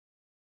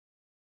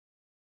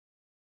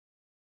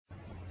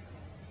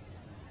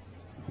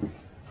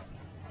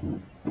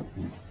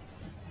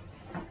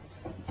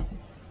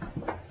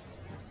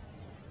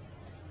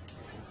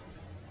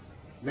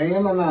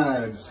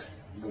Maimonides,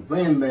 the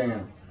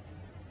Rambam.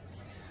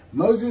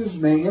 Moses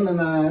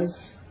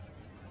Maimonides,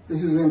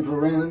 this is in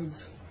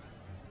parentheses,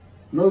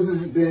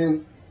 Moses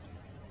Ben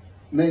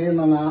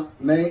Maimon,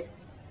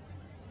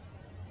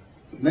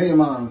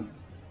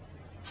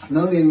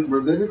 known in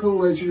rabbinical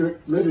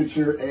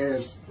literature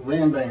as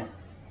Rambam,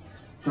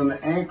 from the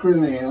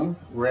acronym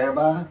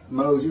Rabbi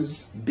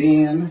Moses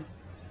Ben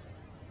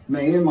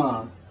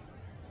Maimon,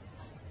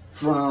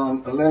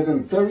 from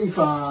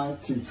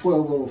 1135 to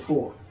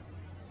 1204.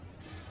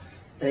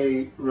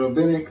 A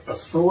rabbinic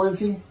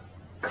authority,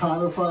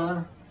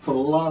 codifier,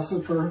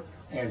 philosopher,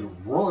 and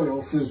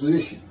royal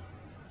physician.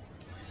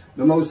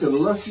 The most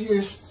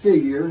illustrious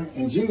figure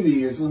in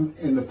Judaism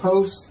in the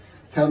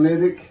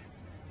post-talmudic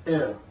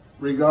era,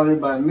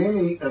 regarded by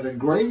many of the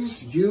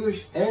greatest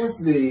Jewish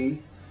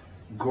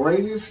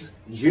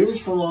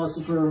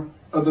philosopher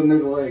of the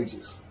Middle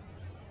Ages,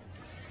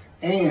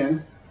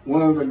 and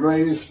one of the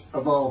greatest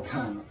of all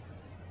time.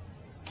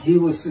 He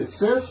was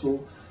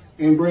successful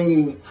in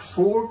bringing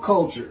four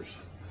cultures,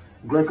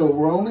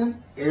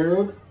 Greco-Roman,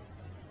 Arab,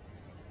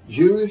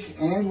 Jewish,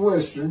 and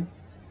Western,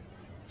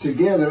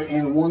 together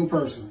in one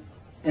person,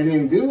 and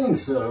in doing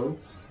so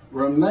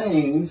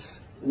remains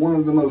one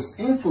of the most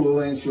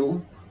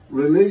influential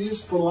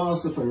religious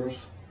philosophers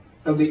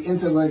of the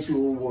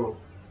intellectual world.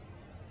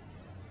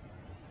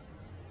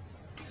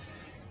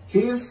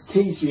 His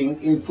teaching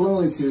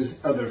influences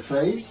other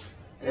faiths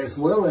as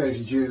well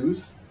as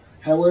Jews.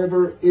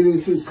 However, it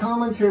is his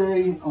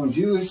commentary on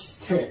Jewish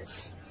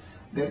texts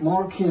that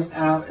mark him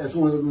out as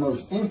one of the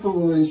most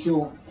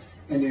influential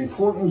and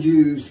important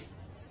Jews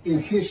in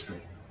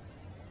history.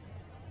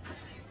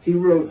 He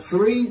wrote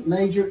 3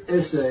 major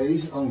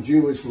essays on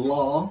Jewish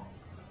law,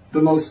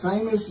 the most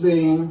famous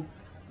being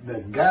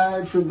The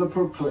Guide for the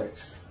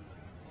Perplexed,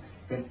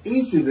 and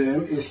each of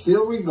them is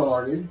still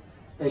regarded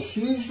as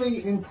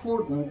hugely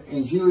important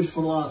in Jewish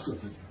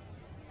philosophy.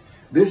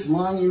 This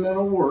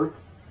monumental work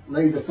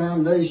laid the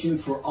foundation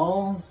for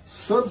all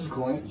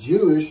subsequent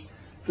Jewish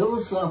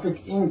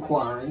philosophic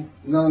inquiry,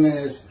 known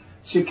as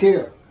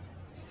Chakirah,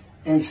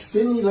 and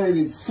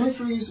stimulated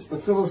centuries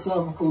of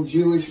philosophical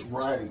Jewish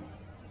writing.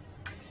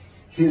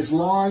 His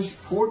large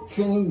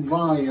 14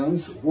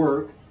 volumes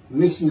work,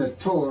 Mishneh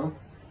Torah,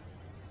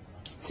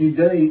 to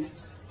date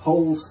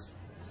holds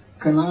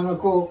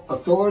canonical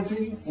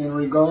authority in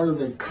regard of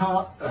the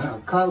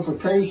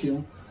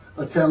codification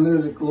of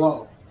Talmudic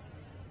law.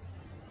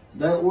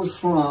 That was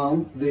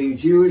from the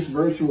Jewish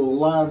Virtual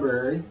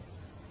Library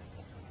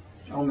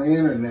on the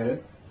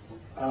internet,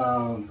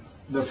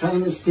 the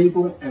Famous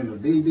People, and the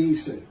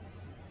BBC.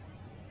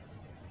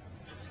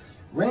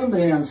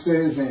 Rambam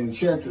says in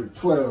chapter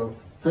 12,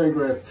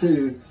 paragraph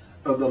 2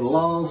 of the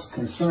laws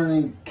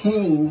concerning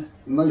King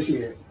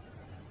Moshiach,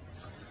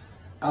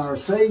 our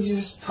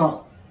sages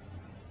taught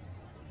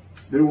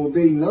there will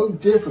be no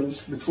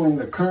difference between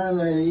the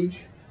current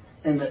age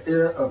and the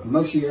era of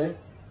Moshiach,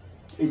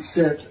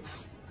 except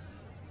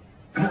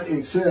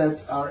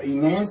our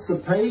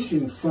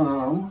emancipation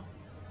from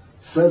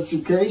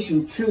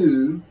subjugation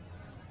to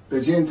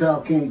the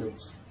Gentile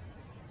kingdoms.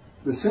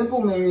 The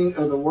simple meaning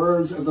of the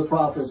words of the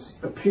prophets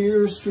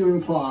appears to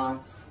imply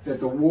that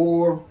the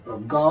war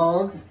of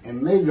Gog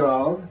and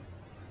Magog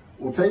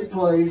will take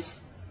place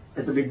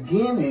at the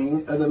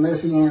beginning of the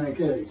Messianic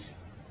age.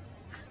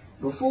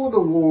 Before the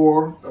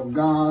war of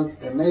Gog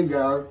and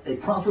Magog, a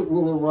prophet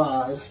will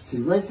arise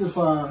to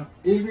rectify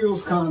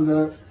Israel's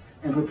conduct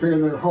and prepare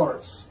their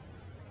hearts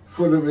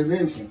for the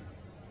redemption,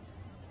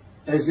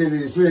 as it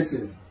is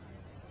written.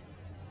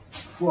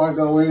 Before I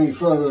go any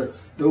further,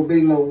 there will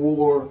be no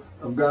war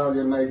of Gog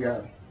and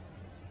Magog.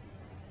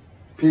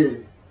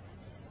 Period.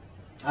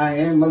 I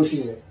am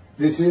Moshiach.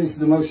 This is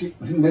the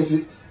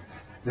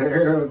the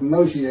era of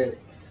Moshiach.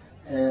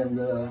 And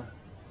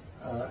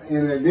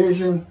in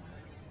addition,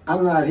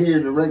 I'm not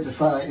here to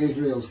rectify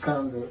Israel's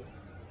conduct.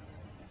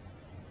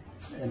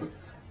 And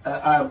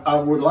I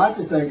would like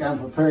to think I'm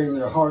preparing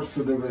their hearts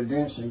for the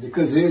redemption,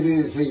 because it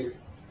is here.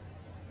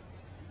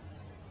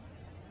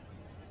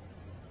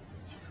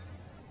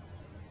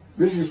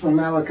 This is from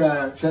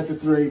Malachi chapter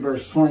 3,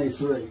 verse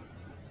 23.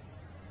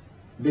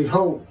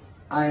 Behold,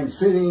 I am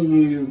sending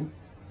you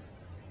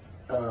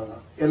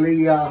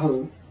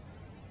Eliyahu,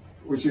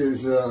 which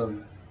is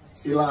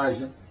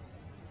Elijah,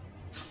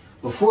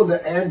 before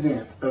the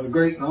advent of the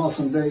great and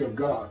awesome day of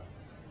God.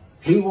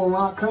 He will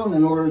not come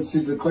in order to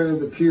declare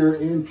the pure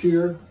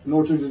impure,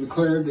 nor to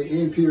declare the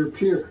impure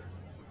pure.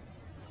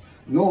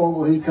 Nor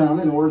will he come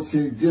in order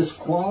to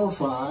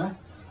disqualify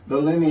the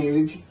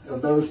lineage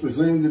of those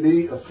presumed to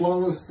be of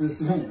flawless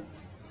descent,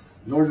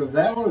 nor to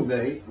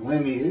validate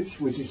lineage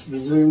which is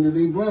presumed to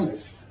be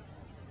blemished.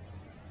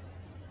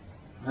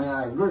 And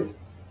I agree.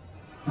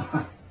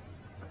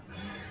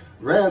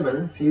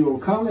 Rather, he will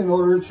come in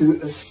order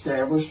to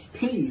establish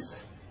peace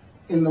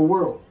in the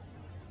world.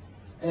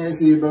 As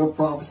the above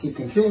prophecy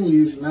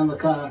continues,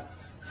 Malachi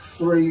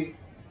 3,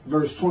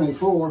 verse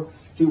 24,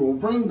 he will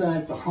bring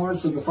back the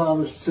hearts of the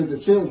fathers to the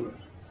children.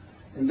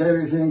 And that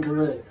is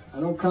incorrect. I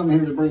don't come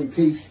here to bring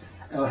peace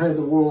or have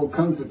the world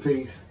come to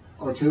peace.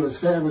 or to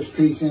establish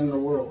peace in the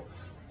world.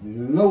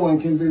 No one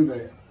can do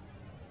that.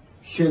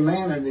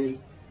 Humanity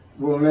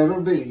will never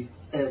be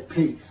at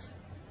peace.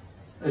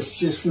 It's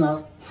just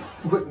not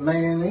what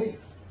man is.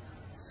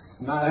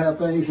 It's not how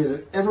things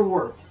have ever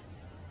worked.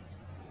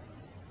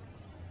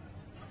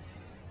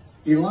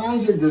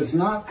 Elijah does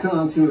not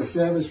come to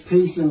establish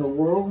peace in the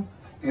world.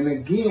 And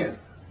again,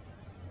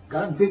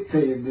 God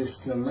dictated this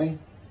to me.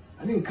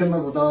 I didn't come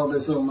up with all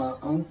this on my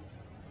own.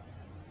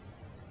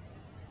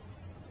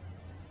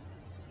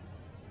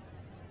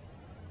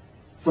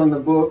 From the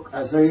book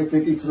Isaiah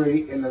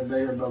 53, In the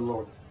Day of the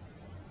Lord.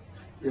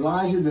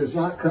 Elijah does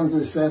not come to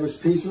establish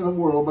peace in the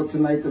world, but to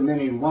make the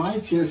many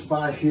righteous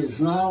by his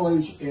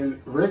knowledge in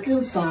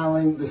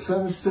reconciling the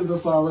sons to the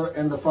Father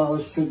and the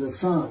fathers to the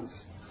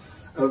sons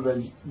of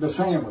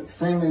the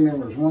family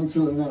members, one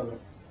to another,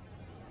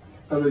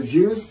 of the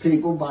Jewish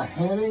people, by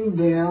having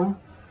them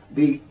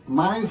be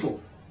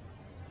mindful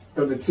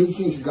of the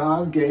teachings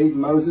God gave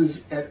Moses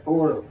at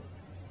Horeb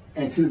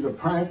and to the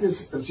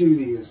practice of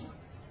Judaism.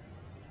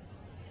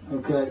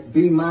 Okay,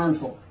 be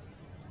mindful.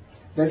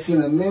 That's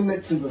an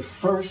amendment to the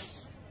first,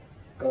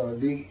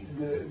 the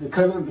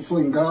covenant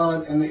between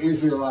God and the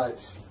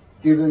Israelites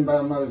given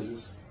by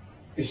Moses.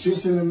 It's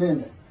just an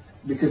amendment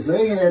because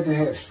they had to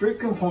have strict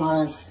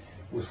compliance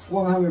with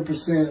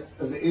 100%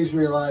 of the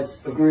Israelites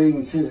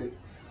agreeing to it,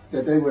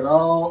 that they would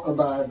all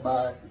abide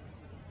by it.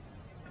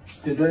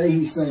 Today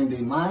he's saying be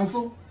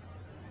mindful,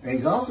 and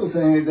he's also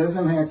saying it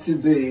doesn't have to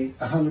be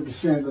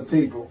 100% of the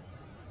people,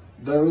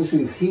 those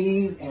who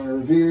heed and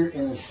revere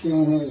and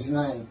esteem his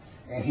name.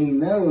 And he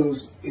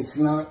knows it's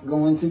not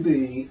going to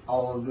be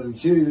all of the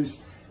Jews,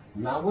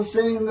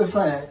 notwithstanding the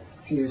fact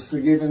he has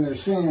forgiven their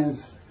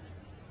sins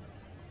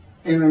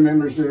and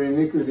remembers their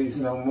iniquities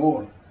no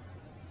more.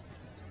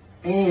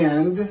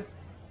 And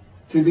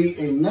to be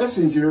a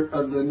messenger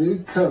of the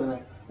new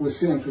covenant with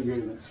sin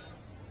forgiveness.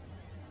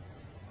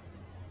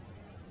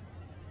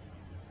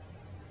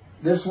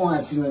 That's why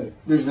it's new.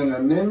 There's an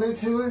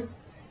amendment to it,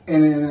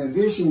 and in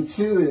addition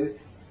to it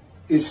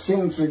is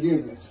sin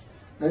forgiveness.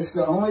 That's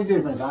the only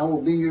difference. I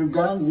will be your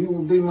God and you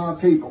will be my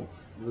people.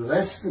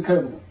 That's the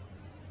covenant.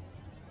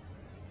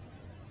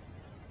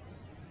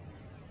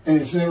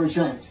 And it's never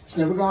changed. It's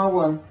never gone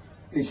away.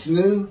 It's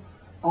new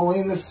only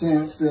in the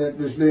sense that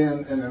there's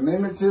been an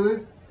amendment to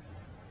it,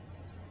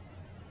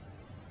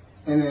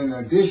 and in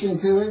addition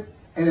to it,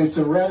 and it's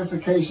a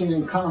ratification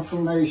and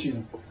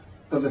confirmation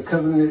of the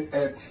covenant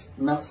at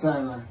Mount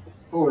Sinai,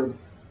 or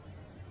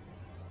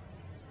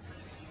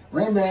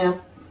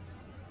Rambam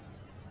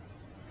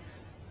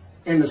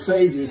and the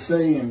sages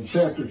say in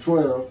chapter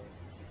 12,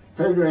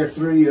 paragraph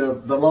 3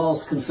 of the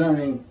laws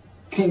concerning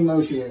King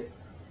Moshiach.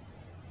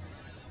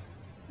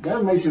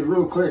 God makes it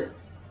real clear.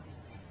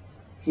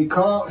 He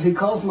calls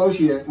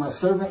Moshiach, my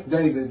servant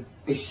David,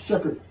 a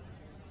shepherd.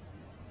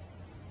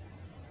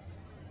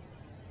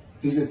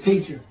 He's a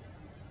teacher.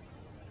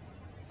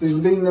 There's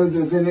been no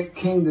Davidic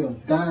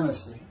kingdom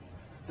dynasty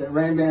that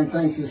Rambam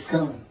thinks is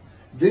coming.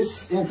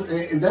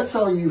 That's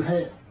all you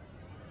have.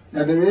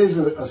 Now there is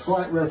a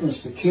slight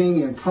reference to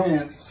king and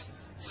prince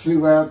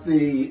throughout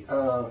the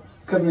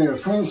covenant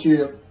of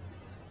friendship.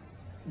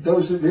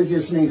 That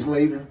just means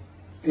leader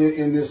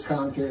in this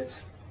context.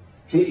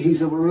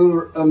 He's a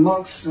ruler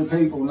amongst the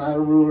people, not a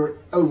ruler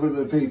over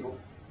the people.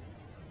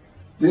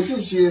 This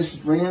is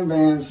just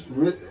Rambam's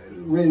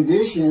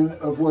rendition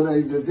of what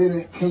a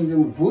Davidic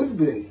kingdom would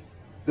be,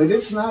 but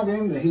it's not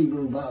in the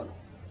Hebrew Bible.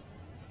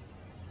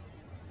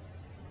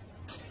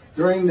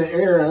 During the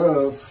era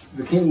of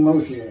the King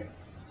Moshiach,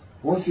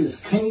 once his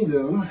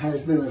kingdom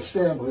has been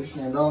established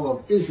and all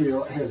of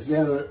Israel has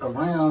gathered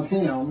around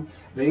him,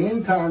 the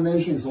entire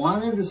nation's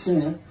line of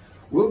descent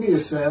will be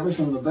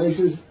established on the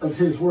basis of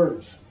his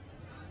words,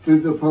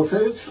 through the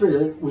prophetic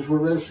spirit which will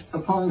rest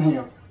upon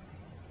him.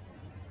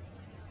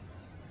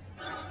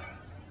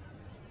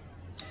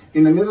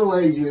 In the Middle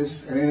Ages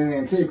and in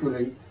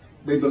antiquity,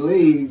 they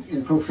believed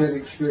in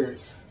prophetic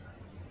spirits.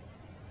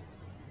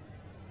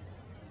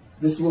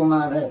 This will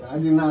not happen. I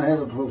do not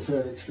have a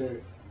prophetic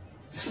spirit.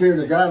 The Spirit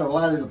of God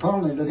alighted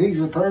upon me, that he's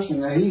a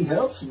person that he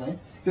helps me.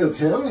 He'll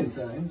tell me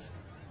things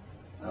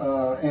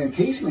and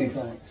teach me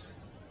things.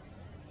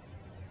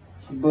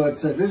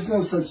 But there's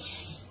no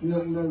such,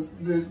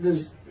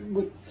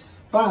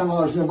 by and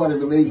large, nobody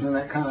believes in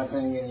that kind of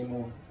thing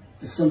anymore.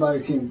 That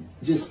somebody can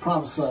just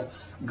prophesy.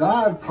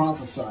 God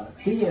prophesied.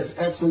 He has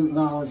absolute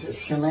knowledge of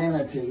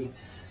humanity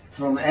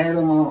from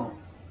Adam on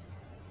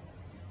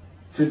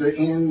to the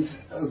end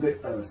of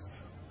the earth.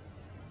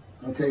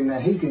 Okay, now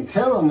he can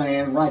tell a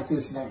man, write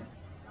this down,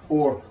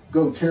 or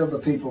go tell the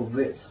people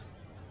this.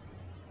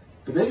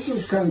 But this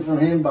just comes from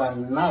him by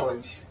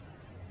knowledge.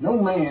 No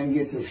man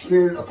gets a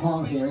spirit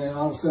upon him and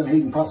all of a sudden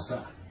he can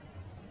prophesy.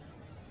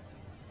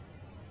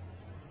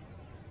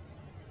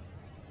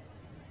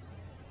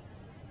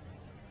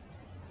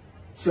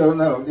 So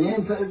no, the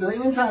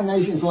entire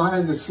nation's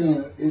line of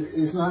descent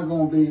is not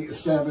going to be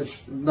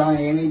established by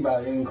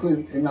anybody,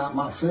 including not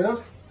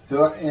myself,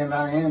 and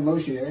I am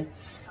Moshiach,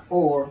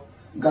 or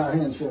God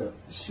himself.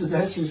 So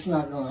that's just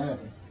not going to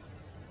happen.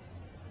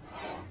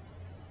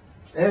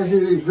 As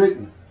it is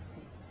written,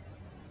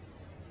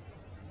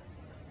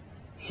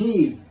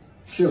 he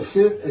shall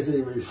sit as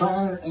a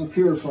refiner and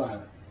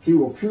purifier. He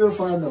will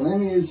purify the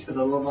lineage of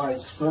the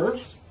Levites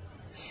first,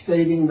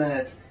 stating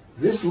that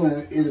this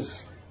one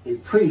is a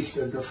priest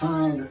of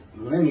defined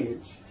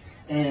lineage,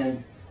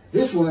 and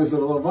this one is a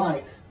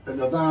Levite, a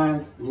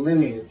divine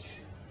lineage.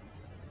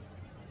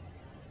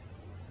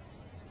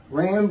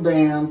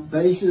 Rambam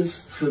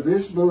basis for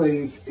this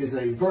belief is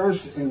a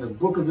verse in the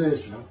book of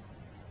Ezra,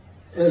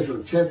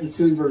 chapter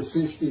 2, verse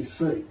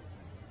 63.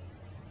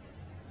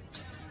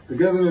 The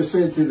governor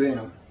said to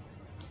them,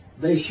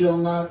 they shall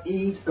not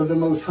eat of the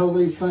most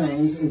holy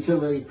things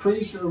until a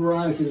priest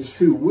arises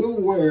who will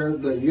wear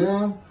the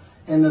Urim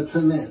and the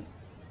Thummim.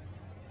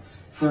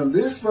 From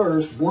this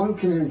verse, one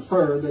can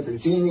infer that the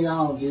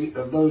genealogy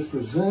of those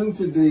presumed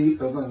to be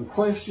of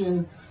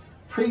unquestioned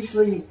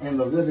priestly and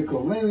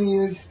Levitical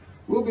lineage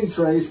will be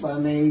traced by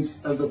means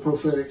of the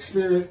prophetic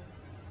spirit,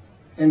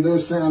 and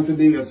those found to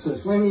be of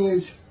such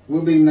lineage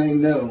will be made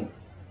known.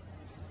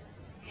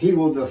 He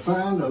will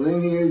define the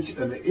lineage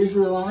of the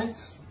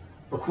Israelites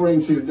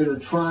according to their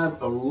tribe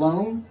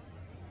alone,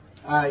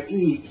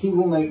 i.e., he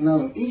will make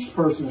known each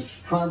person's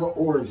tribal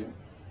origin,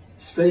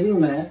 stating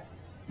that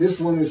this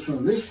one is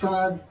from this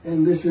tribe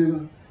and this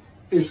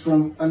is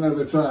from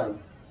another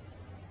tribe.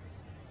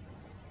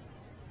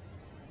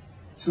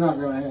 It's not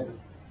going to happen.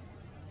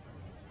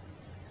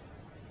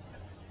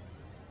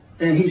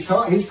 And he's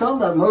talking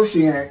about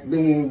Moshiach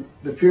being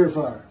the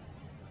purifier.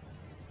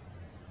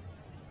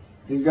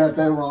 He got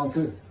that wrong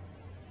too.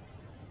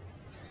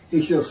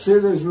 He shall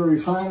sit as a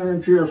refiner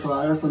and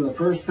purifier from the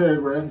first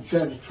paragraph of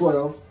chapter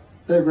 12.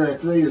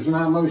 Paragraph 3 is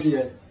not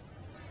Moshiach.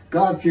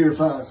 God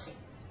purifies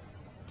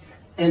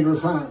and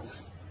refines.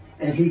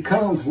 And he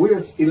comes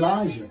with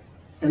Elijah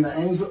and the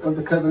angel of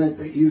the covenant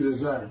that you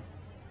desire.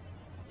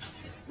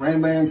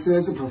 Rambam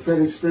says the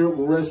prophetic spirit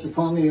will rest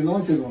upon the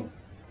anointed one.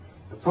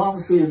 The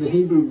prophecy of the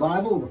Hebrew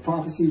Bible, the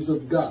prophecies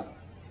of God.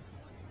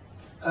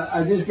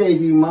 I just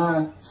gave you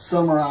my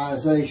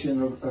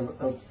summarization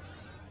of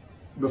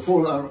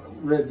before I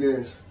read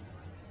this,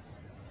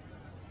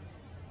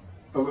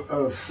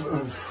 of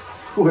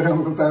what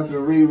I'm about to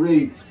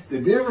reread. The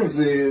difference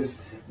is,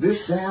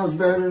 this sounds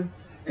better,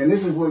 and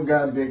this is what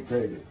God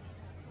dictated.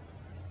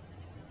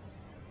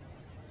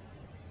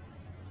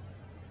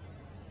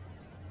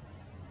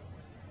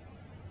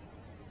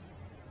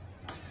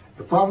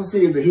 The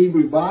prophecy of the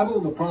Hebrew Bible,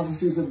 the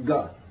prophecies of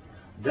God.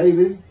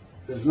 David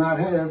does not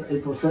have a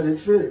prophetic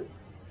spirit.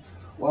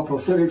 While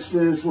prophetic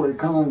spirits were a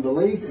common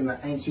belief in the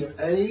ancient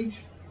age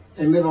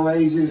and Middle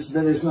Ages,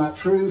 that is not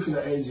true for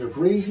the age of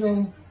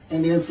reasoning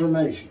and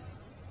information.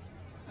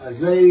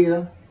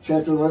 Isaiah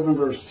chapter 11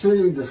 verse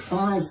 2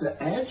 defines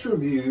the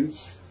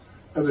attributes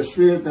of the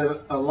spirit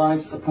that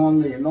alights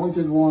upon the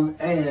anointed one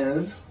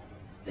as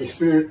a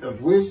spirit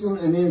of wisdom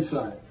and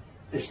insight,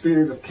 a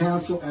spirit of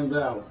counsel and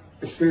valor,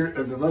 a spirit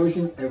of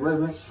devotion and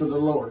reverence for the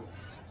Lord.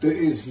 There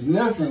is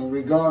nothing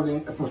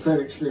regarding a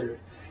prophetic spirit.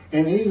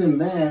 And even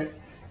that,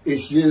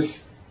 it's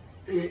just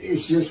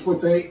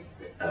what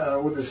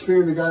the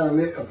Spirit of God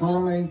lit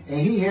upon me,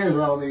 and he has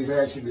all these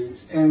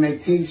attributes, and they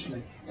teach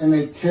me, and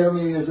they tell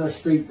me as I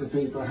speak to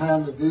people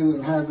how to do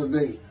and how to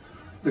be.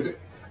 But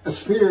a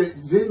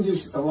spirit didn't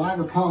just alight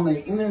upon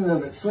me in and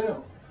of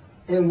itself.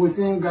 And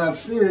within God's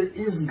spirit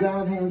is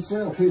God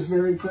himself, his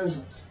very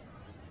presence,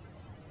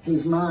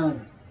 his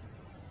mind.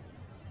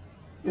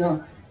 You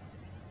know,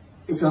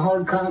 it's a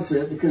hard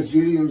concept because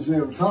Judaism's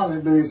never taught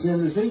it, but it's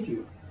in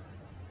Ezekiel.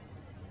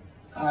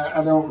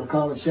 I don't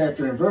recall the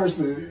chapter and verse,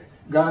 but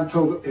God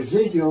told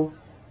Ezekiel,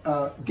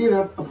 get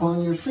up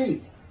upon your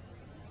feet.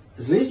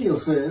 Ezekiel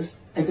says,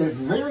 at that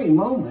very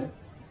moment,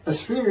 a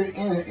spirit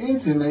entered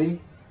into me,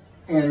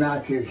 and I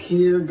could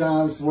hear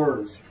God's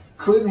words.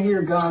 Couldn't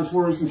hear God's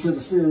words until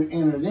the spirit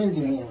entered into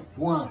him.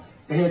 Why?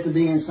 They had to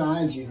be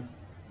inside you.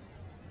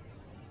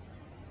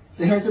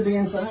 They had to be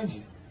inside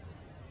you.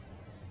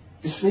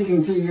 It's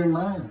speaking to your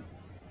mind.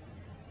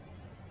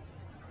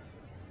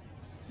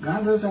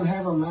 God doesn't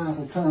have a mouth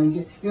or tongue.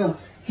 You know,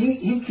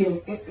 he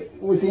can,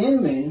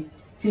 within me,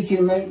 he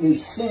can make me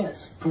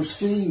sense,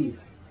 perceive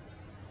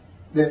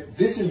that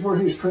this is where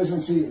his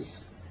presence is.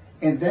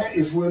 And that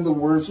is where the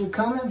words are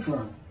coming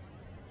from.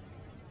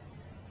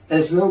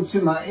 As though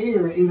to my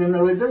ear, even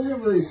though it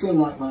doesn't really seem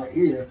like my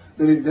ear,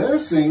 but it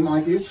does seem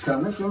like it's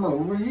coming from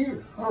over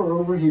here, or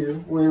over here,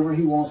 wherever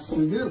he wants to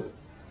do it.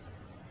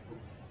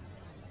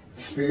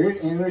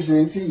 Spirit enters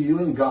into you,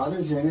 and God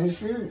is in his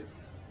spirit.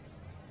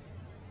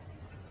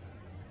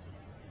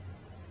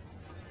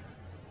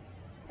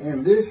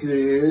 And this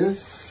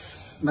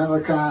is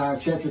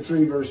Malachi chapter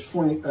 3, verse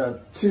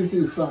 2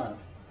 through 5.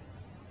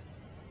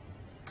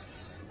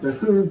 But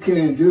who can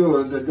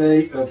endure the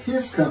day of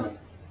his coming?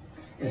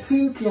 And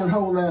who can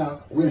hold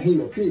out when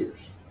he appears?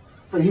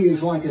 For he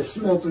is like a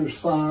smelter's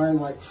fire and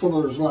like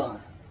fuller's lye.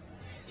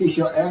 He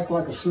shall act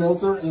like a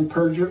smelter and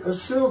purger of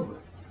silver.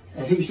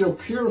 And he shall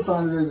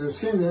purify the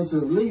descendants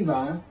of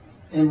Levi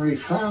and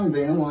refine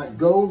them like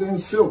gold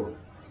and silver.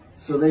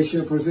 So they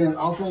shall present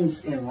offerings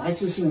in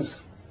righteousness.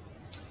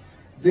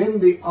 Then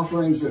the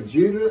offerings of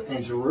Judah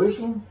and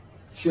Jerusalem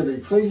shall be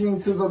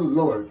pleasing to the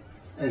Lord,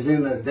 as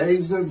in the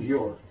days of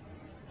yore,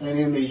 and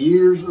in the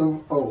years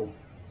of old.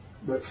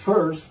 But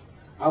first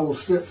I will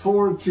step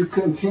forward to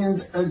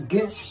contend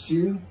against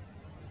you,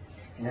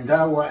 and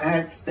I will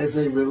act as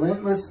a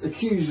relentless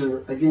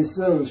accuser against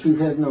those who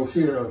have no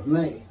fear of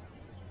me.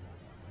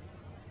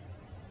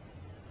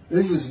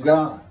 This is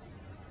God,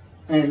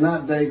 and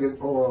not David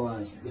or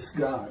Elijah. It's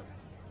God.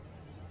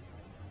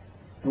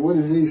 And what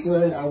does he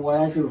say? I will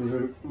act as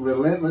a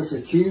relentless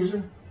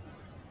accuser.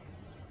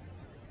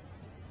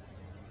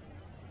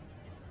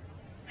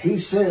 He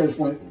says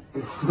when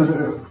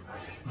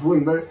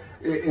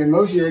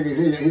Moshiach is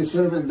here, his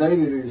servant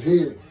David is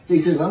here, he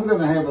says, I'm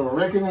going to have a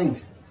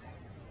reckoning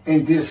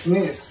and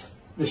dismiss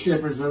the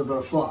shepherds of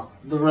the flock,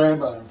 the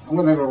rabbis. I'm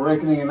going to have a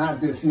reckoning and not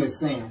dismiss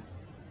them.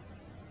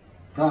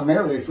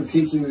 Primarily for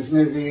teaching this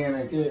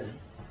Messianic Era.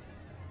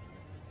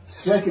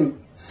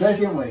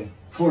 Secondly,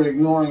 for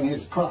ignoring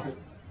his prophet.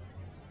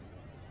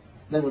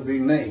 That would be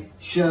me,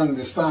 shunned,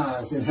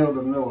 despised, and held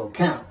of no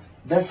account.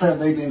 That's how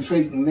they've been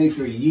treating me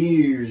for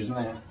years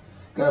now.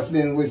 God's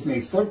been with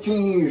me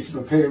 13 years to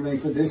prepare me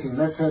for this, and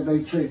that's how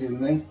they treated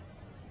me.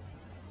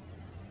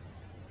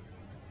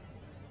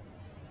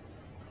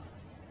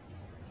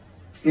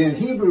 In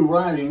Hebrew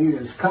writing,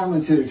 it is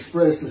common to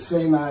express the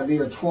same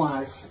idea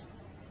twice.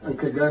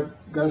 Okay,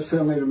 God's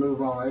telling me to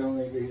move on. I don't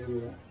need to hear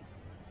that.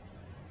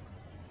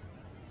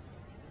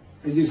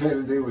 It just had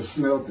to do with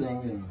smelting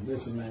and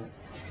this and that.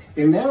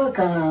 In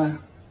Malachi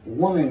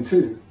 1 and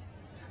 2,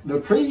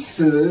 the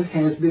priesthood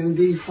has been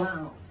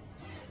defiled.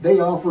 They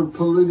offered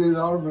polluted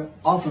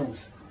offerings.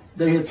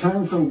 They had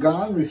turned from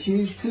God,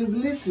 refused to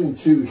listen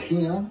to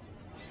him,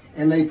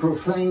 and they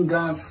profaned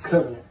God's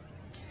covenant.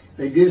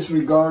 They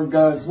disregard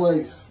God's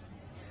ways.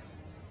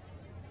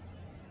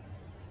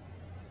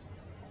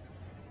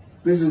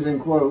 This is in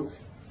quotes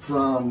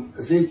from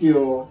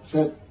Ezekiel,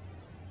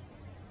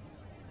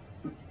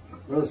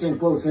 well, it's in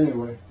quotes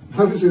anyway.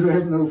 Those who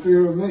have no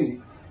fear of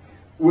me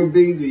would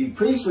be the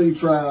priestly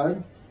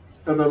tribe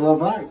of the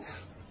Levites,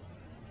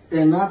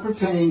 and not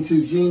pertaining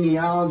to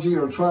genealogy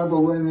or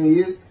tribal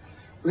lineage,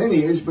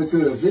 but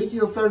to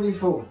Ezekiel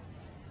 34.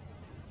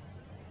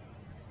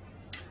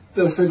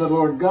 Thus said the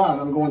Lord God,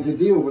 I'm going to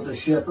deal with the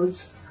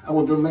shepherds. I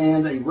will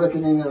demand a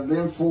reckoning of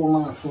them for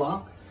my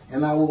flock,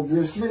 and I will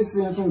dismiss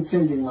them from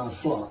tending my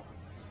flock.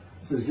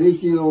 It's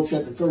Ezekiel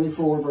chapter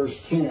 34,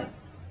 verse 10.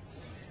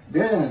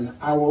 Then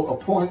I will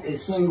appoint a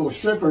single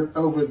shepherd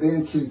over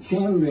them to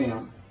tend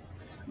them,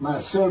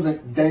 my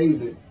servant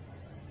David.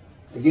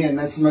 Again,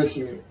 that's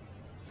Moshiach.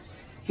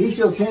 He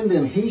shall tend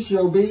them. He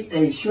shall be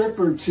a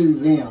shepherd to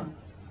them.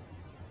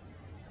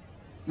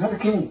 Not a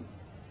king.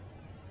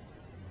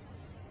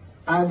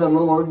 I, the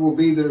Lord, will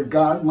be their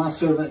God. My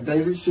servant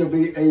David shall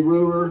be a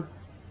ruler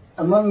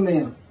among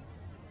them.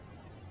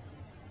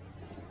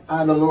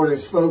 I, the Lord,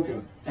 have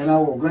spoken, and I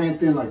will grant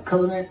them a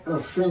covenant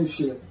of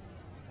friendship.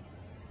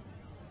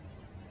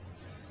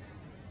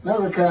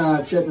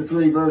 Malachi chapter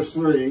 3, verse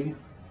 3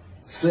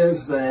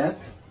 says that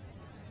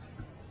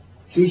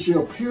he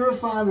shall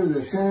purify the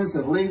descendants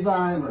of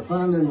Levi and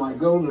refine them like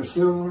gold or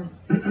silver,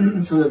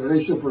 so that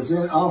they shall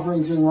present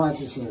offerings in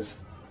righteousness.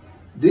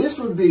 This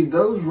would be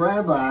those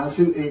rabbis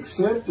who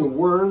accept the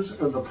words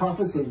of the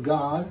prophets of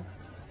God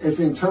as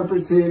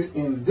interpreted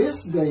in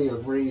this day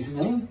of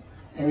reasoning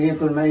and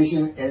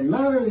information, and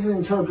not as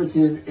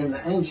interpreted in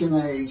the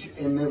ancient age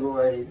and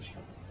middle age.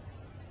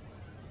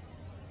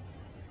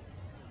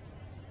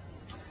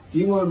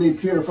 You want to be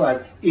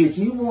purified. If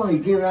you want to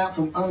get out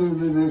from under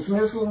the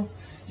dismissal,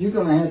 you're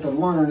going to have to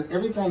learn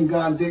everything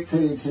God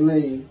dictated to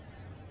me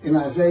in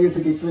Isaiah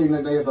 53 in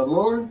the day of the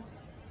Lord,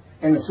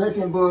 and the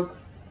second book,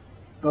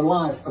 the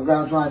life of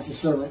God's righteous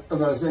servant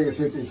of Isaiah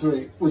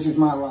 53, which is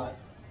my life.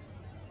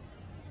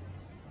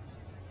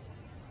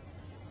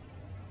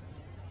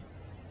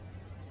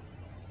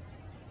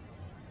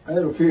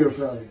 That'll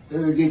purify you.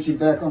 That'll get you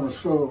back on the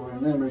scroll of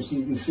remembrance so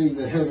you can see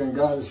the heaven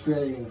God is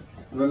creating.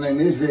 The name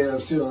Israel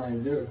still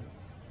ain't good.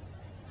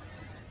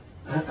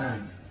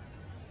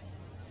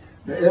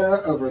 The era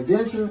of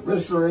redemption,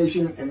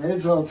 restoration, and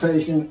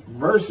exaltation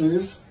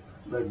versus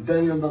the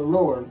day of the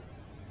Lord,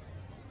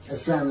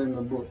 as found in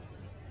the book.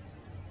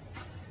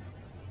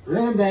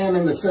 Rambam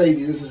and the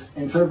sages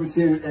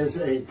interpreted it as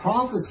a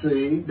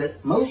prophecy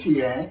that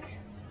Moshiach,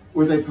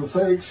 with a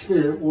prophetic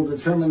spirit, will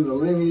determine the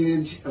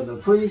lineage of the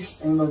priests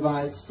and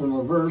Levites from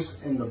a verse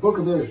in the book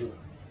of Israel.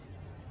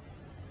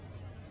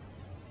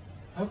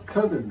 I've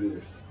covered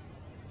this.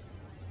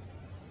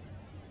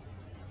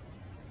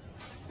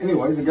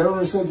 Anyway, the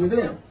governor said to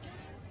them,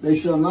 they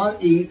shall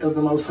not eat of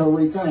the most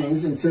holy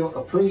things until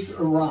a priest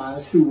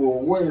arise who will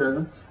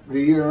wear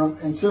the Urim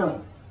and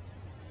Thummim.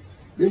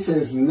 This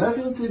has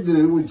nothing to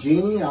do with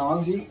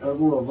genealogy of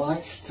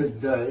Levites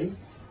today,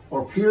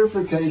 or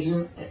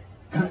purification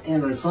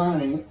and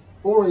refining,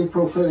 or a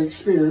prophetic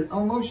spirit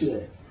on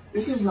Moshiach.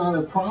 This is not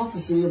a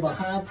prophecy of a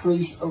high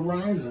priest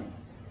arising.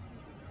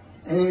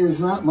 And it is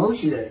not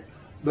Moshiach,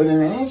 but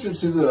an answer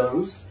to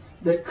those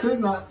that could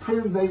not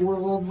prove they were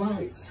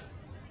Levites.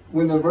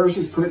 when the verse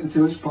is put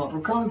into its proper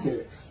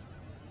context.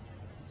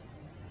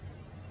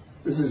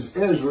 This is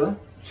Ezra,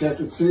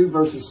 chapter 2,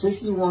 verses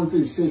 61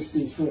 through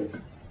 63.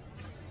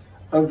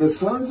 Of the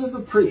sons of the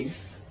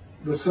priests,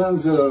 the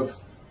sons of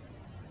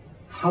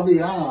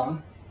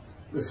Habiah,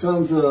 the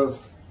sons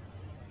of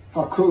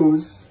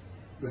Hakuz,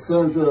 the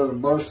sons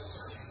of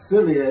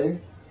Barzillai,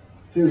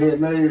 who had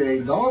married a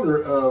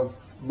daughter of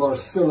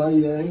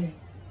Barzillai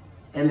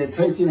and had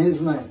taken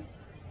his name.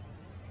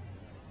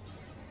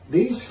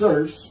 These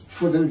searched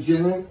for their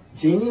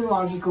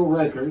genealogical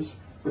records,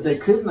 but they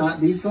could not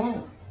be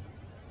found.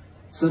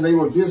 So they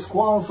were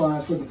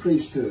disqualified for the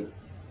priesthood.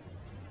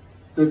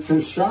 The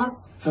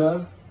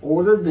Teshachta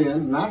ordered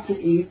them not to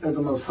eat of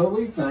the most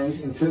holy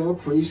things until a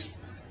priest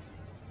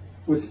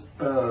with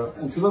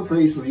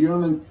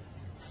Urim and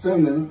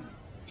Thummim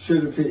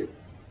should appear.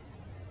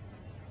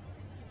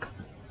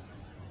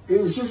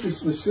 It was just a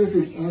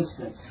specific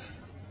instance.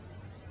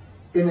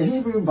 In the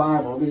Hebrew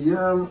Bible, the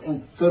Urim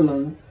and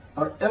Thummim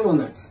are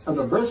elements of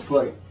the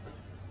breastplate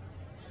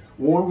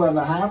worn by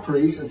the high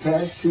priest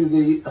attached to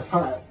the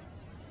ephod.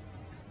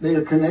 They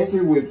are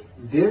connected with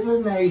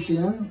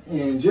divination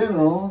in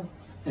general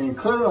and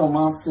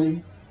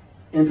cleromancy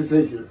in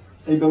particular,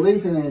 a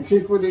belief in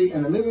antiquity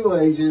and the Middle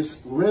Ages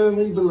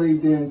rarely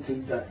believed in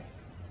today.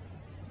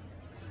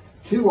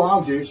 Two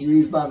objects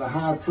used by the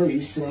high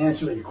priest to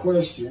answer a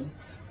question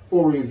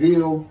or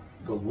reveal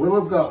the will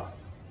of God.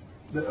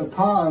 The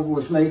ephod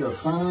was made of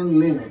fine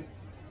linen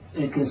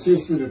and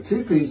consisted of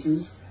two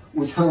pieces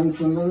which hung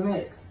from the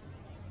neck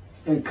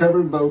and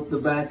covered both the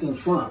back and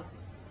front,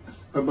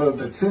 above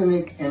the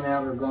tunic and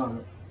outer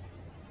garment.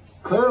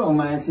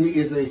 Cleromancy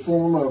is a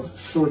form of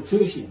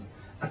sortition,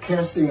 a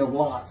casting of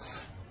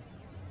lots.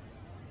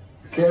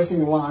 A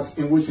casting of lots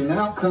in which an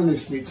outcome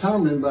is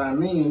determined by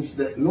means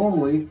that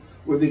normally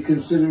would be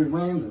considered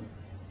random,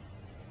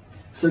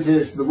 such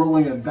as the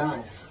rolling of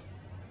dice,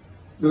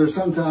 that are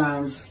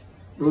sometimes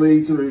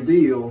believed to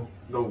reveal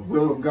the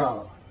will of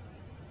God.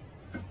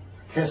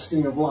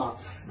 Casting of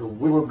lots, the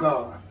will of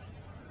God.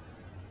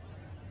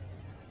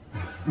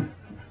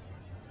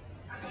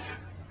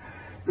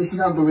 This is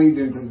not believed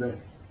in today.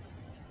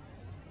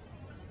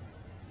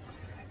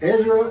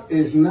 Ezra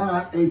is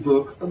not a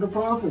book of the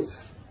prophets.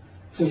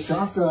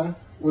 Teshachta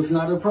was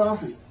not a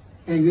prophet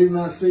and did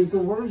not speak the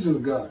words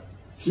of God.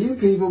 Few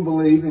people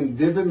believe in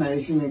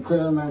divination and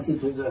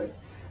cleromancy today,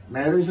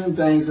 matters and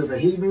things of the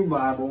Hebrew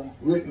Bible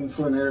written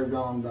for an era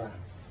gone by.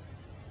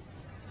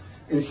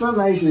 In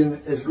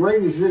summation, as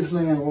great as this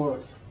man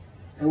was,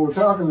 and we're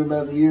talking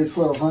about the year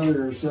 1200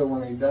 or so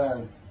when he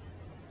died,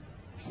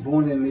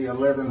 born in the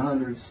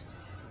 1100s,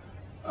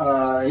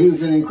 he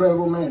was an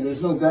incredible man,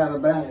 there's no doubt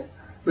about it.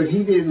 But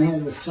he didn't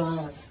have the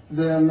science,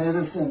 the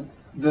medicine,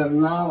 the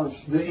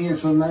knowledge, the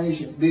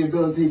information, the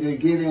ability to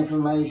get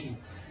information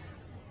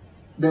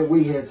that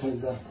we have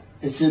today.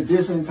 It's a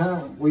different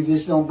time. We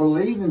just don't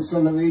believe in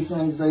some of these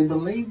things they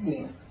believed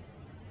in.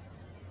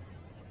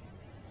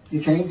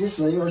 You can't just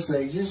say or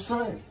say, just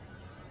say.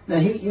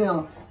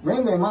 Now,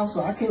 Rambam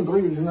also, I can't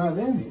believe it's not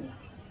in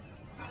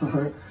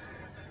here.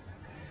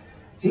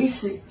 He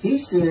said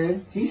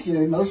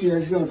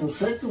Moshiach is going to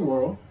perfect the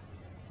world,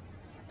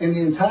 and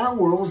the entire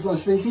world was going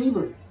to speak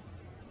Hebrew.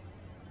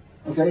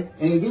 Okay?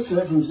 And he gets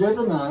that from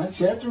Zephaniah,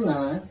 chapter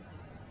 9,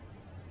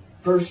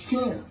 verse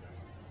 10.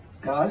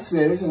 God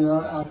says, and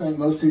I think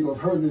most people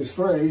have heard this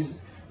phrase,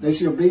 they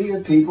shall be a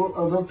people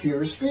of a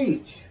pure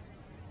speech.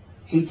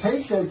 He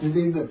takes that to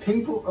be the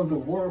people of the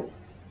world.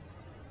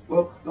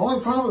 Well, the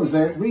only problem is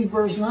that, read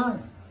verse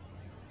 9.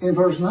 In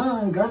verse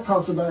 9, God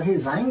talks about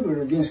his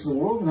anger against the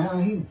world and how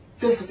he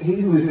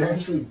was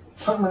actually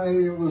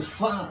terminated with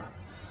fire.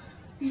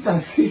 He's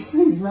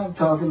not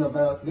talking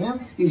about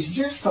them. He's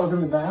just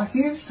talking about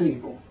his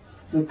people.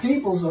 The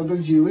peoples are the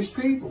Jewish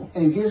people.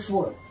 And guess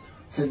what?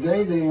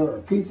 Today they are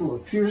a people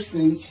of pure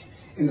speech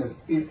in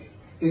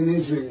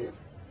Israel.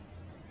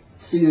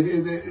 See,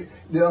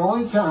 the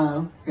only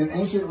time an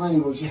ancient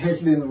language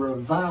has been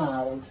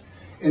revived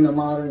in the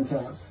modern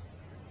times,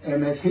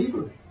 and that's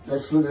Hebrew.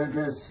 That's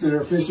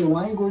their official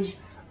language,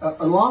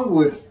 along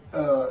with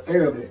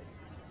Arabic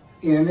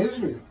in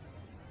Israel.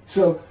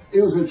 So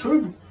it was a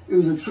true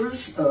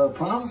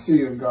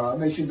prophecy of God.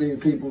 They should be a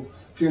people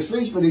of pure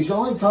speech, but he's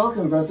only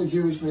talking about the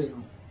Jewish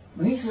people.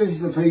 When he says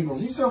the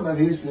peoples, he's talking about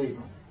his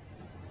people.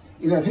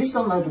 If he's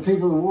talking about the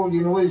people of the world,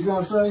 you know what he's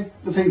going to say?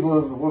 The people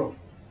of the world.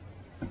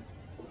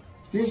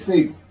 His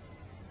people.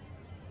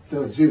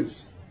 The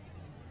Jews.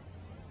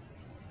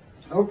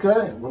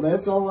 Okay, well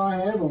that's all I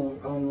have on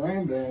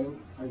Rambam.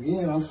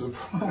 Again, I'm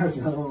surprised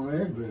I don't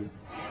have that.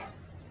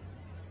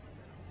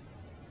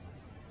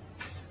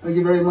 Thank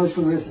you very much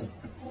for listening.